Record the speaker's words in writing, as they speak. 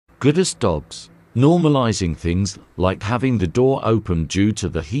Goodest dogs. Normalizing things like having the door open due to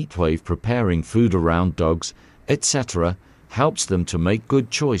the heatwave, preparing food around dogs, etc., helps them to make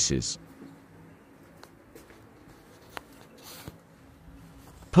good choices.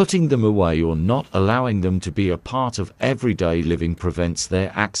 Putting them away or not allowing them to be a part of everyday living prevents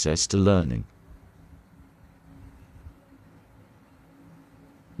their access to learning.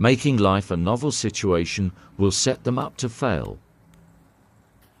 Making life a novel situation will set them up to fail.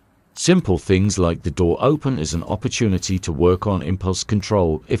 Simple things like the door open is an opportunity to work on impulse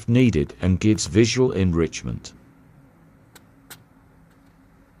control if needed and gives visual enrichment.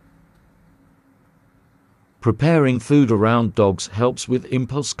 Preparing food around dogs helps with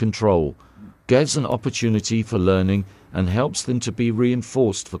impulse control, gives an opportunity for learning, and helps them to be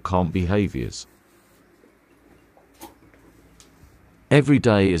reinforced for calm behaviors. Every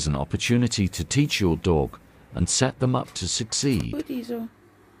day is an opportunity to teach your dog and set them up to succeed.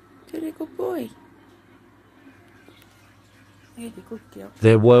 Good boy.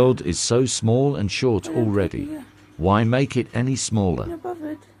 Their world is so small and short already. Why make it any smaller? You're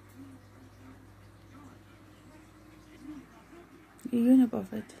not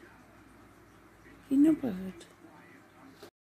bothered. You're not bothered.